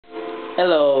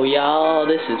Hello y'all,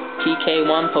 this is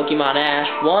PK1 Pokemon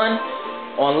Ash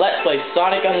 1 on Let's Play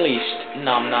Sonic Unleashed.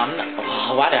 Nom nom nom.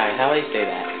 Oh, how do I say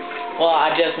that? Well,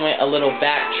 I just went a little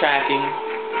backtracking.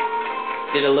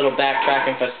 Did a little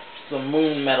backtracking for some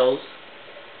moon medals.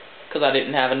 Because I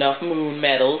didn't have enough moon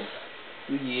medals.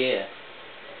 Yeah.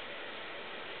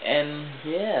 And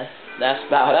yeah, that's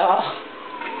about all.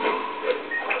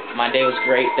 My day was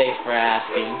great, thanks for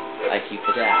asking, like you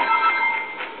could ask.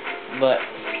 But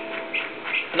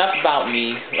enough about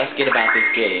me, let's get about this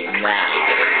game now.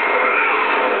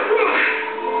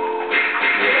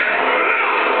 Yeah.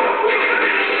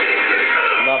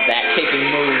 Love that kicking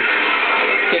move.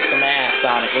 Kick some ass,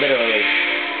 Sonic, literally.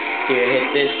 Here, hit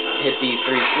this, hit these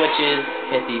 3 switches,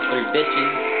 hit these 3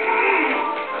 bitches.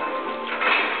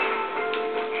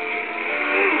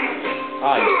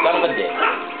 Oh, you son of a dick.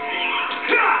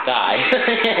 Die.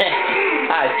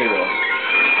 I threw him.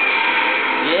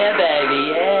 Yeah, baby,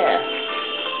 yeah.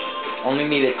 Only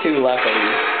needed 2,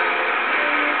 luckily.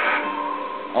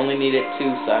 Only needed 2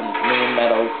 moon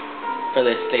medals for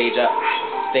this stage,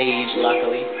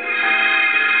 luckily.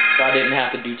 So I didn't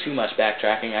have to do too much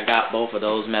backtracking. I got both of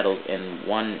those medals in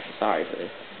one,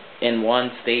 in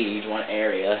one stage, one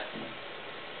area.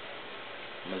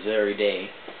 Missouri Day.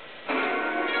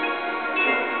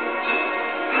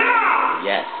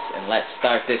 Yes, and let's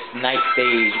start this night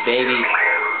stage, baby.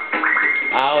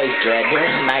 I always dread doing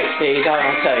a night stage. I'm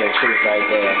gonna tell you the truth right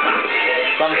there.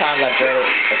 Sometimes I dread it,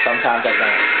 but sometimes I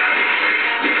don't.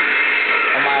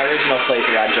 On my original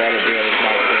playthrough, I dreaded doing this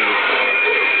night stage.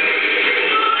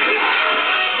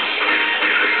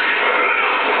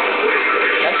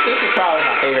 This is probably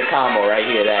my favorite combo right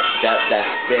here. That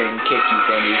spin kick you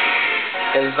thingy.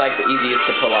 It's like the easiest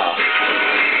to pull off.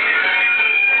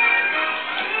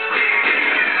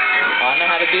 I know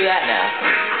how to do that now.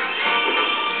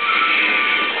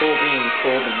 Cool beans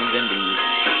indeed.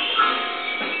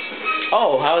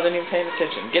 Oh, I wasn't even paying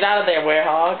attention. Get out of there,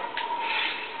 werehog.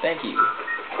 Thank you.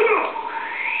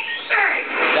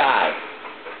 Die.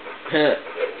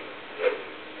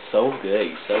 So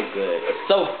good, so good. It's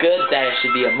so good that it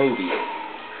should be a movie.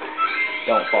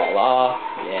 Don't fall off.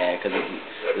 Yeah, because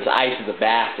this ice is a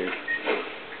bastard.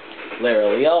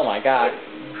 Literally. Oh my god.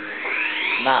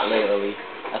 Not literally.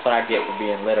 That's what I get for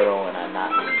being literal, and I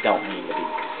don't mean to be.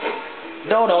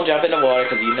 No, don't jump in the water,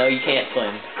 because you know you can't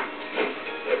swim.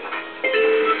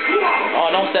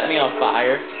 Oh, don't set me on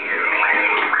fire.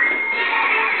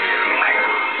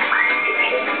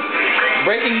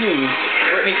 Breaking news.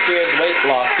 Britney Spears' weight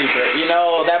loss secret. You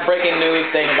know, that breaking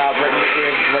news thing about Britney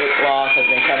Spears' weight loss has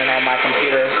been coming on my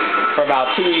computer for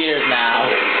about 2 years now.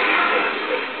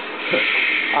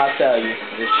 I'll tell you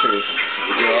the truth.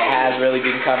 Yeah, it has really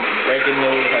been coming. Breaking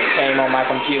news has came on my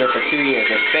computer for 2 years.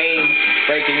 The same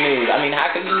breaking news. I mean,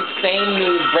 how can the same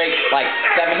news break like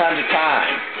 700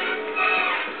 times?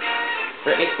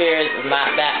 Britney Spears is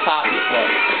not that popular.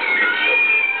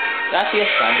 Did I see a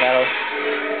sun medal?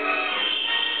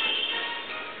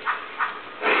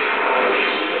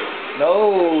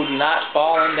 No, do not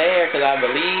fall in there, because I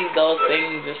believe those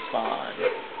things just spawned.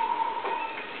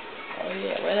 Oh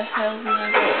yeah, where the hell did I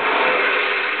go?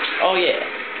 Oh yeah,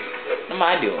 what am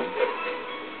I doing?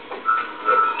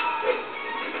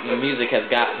 The music has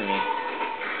got to me.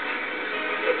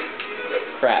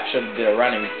 Crap, should have did a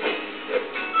running.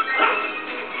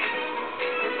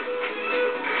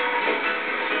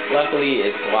 Luckily,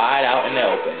 it's wide out in the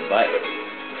open, but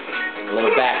a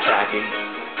little backtracking.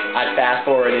 I'd fast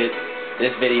forwarded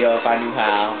this video if I knew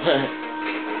how.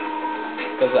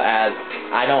 Because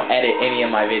I don't edit any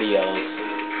of my videos.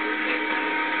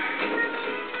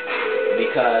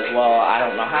 Because, well, I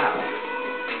don't know how.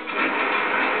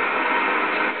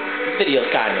 This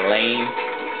video's kind of lame.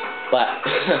 But,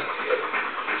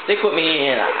 stick with me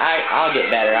and I'll get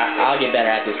better. I'll get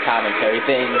better at this commentary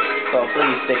thing. So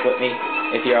please stick with me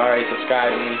if you're already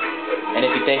subscribed to me. And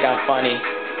if you think I'm funny,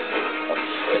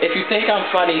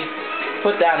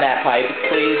 put down that pipe,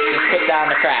 please. Just put down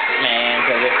the crack, man.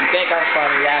 Because if you think I'm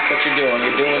funny, that's what you're doing.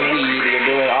 You're doing weed. You're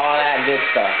doing all that good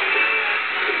stuff.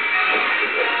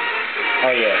 Oh,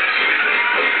 yeah.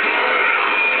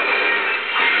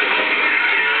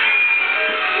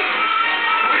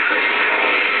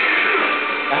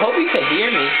 I hope you can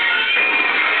hear me.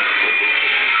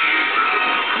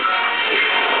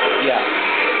 Yeah.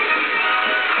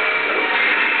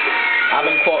 I've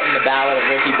been quoting the Ballad of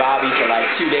Ricky Bobby for like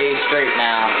 2 days straight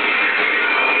now.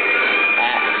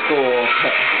 At school.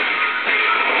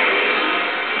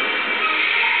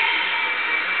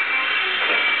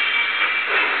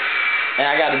 And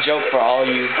I got a joke for all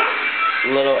you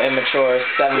little immature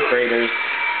 7th graders.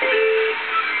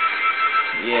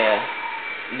 Yeah.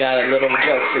 got a little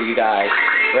joke for you guys.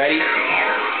 Ready?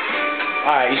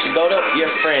 Alright, you should go to your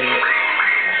friend.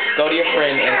 Go to your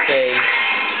friend and say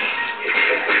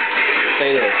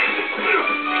this.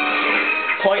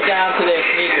 Point down to their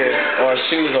sneakers or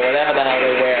shoes or whatever the hell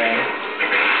they're wearing.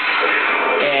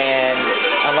 And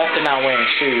unless they're not wearing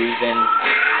shoes, then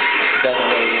it doesn't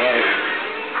really work.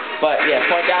 But yeah,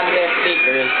 point down to their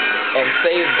sneakers and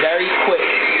say very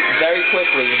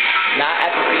quickly, not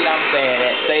at the speed I'm saying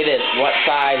it, say this: what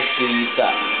size do you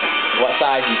suck? What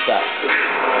size you suck?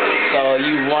 So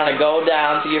you want to go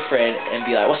down to your friend and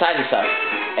be like, what size you suck?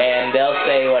 And they'll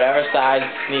say whatever size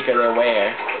sneaker they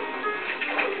wear.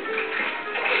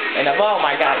 And if, oh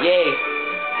my god, yay,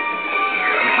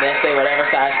 they'll say whatever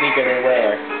size sneaker they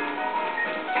wear.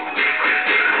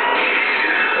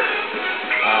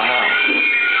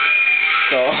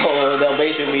 So they'll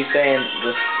basically be saying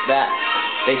that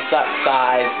they suck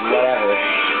size whatever.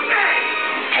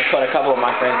 I caught a couple of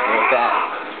my friends with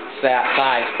that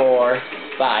size 4,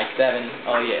 size 7.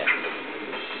 Oh yeah.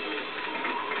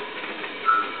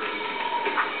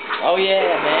 Oh yeah,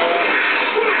 man.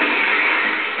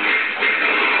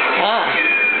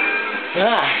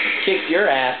 Kicked your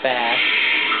ass fast.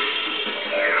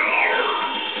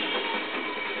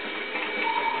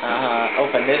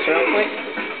 Open this real quick.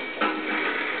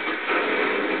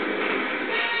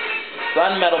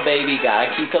 Sun Metal, baby. Gotta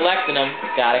keep collecting them.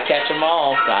 Gotta catch them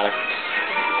all. Gotta.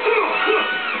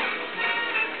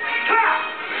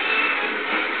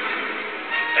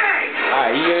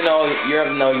 Alright, you know you're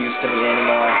of no use to me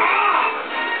anymore.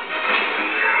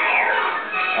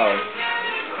 Oh.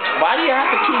 Why do you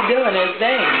have to keep doing this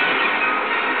thing?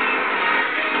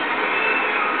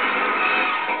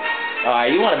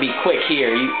 Alright, you want to be quick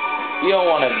here. You don't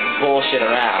want to bullshit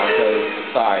around,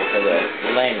 sorry for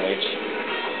the language.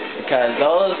 Because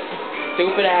those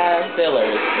stupid ass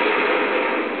fillers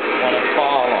want to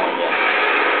fall on you.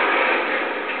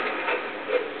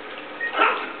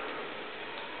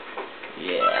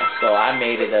 Yeah, so I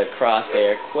made it across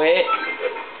there quick.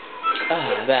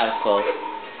 That was close.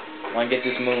 I want to get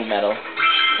this moon medal.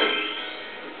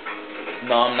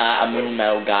 No, I'm not a moon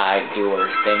medal guy doer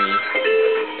thingy.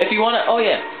 If you want to, oh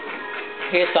yeah,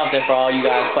 here's something for all you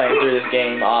guys playing through this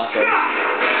game also.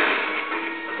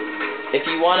 If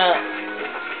you want to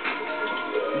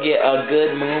get a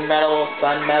good moon medal,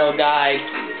 sun medal guide,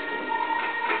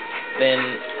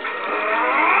 then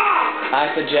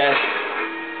I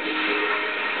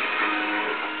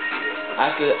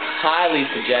highly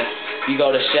suggest you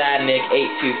go to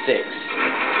Shadnick826.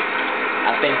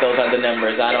 I think those are the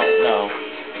numbers, I don't know.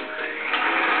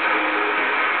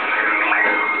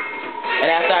 And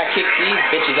after I kick these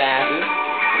bitches' asses,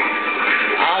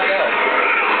 I'll go.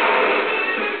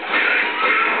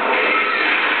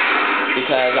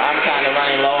 Because I'm kind of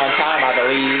running low on time, I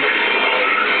believe.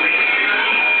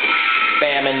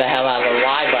 Spamming the hell out of the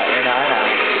Y button, aren't I?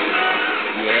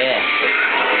 Yeah.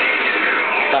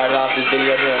 Started off this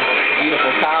video doing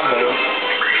beautiful combos.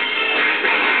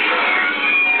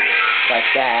 Like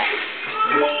that.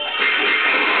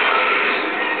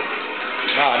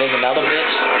 Oh, there's another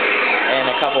bitch. And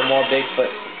a couple more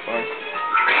Bigfoot.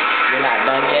 You're not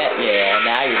done yet? Yeah,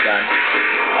 now you're done.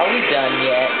 Are we done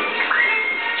yet?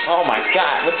 Oh my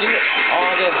god, would you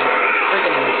all just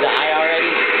freaking die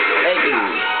already? Thank you.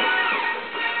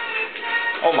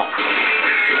 Oh my.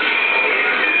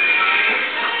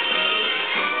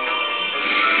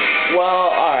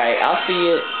 Well, alright, I'll see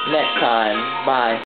you next time. Bye.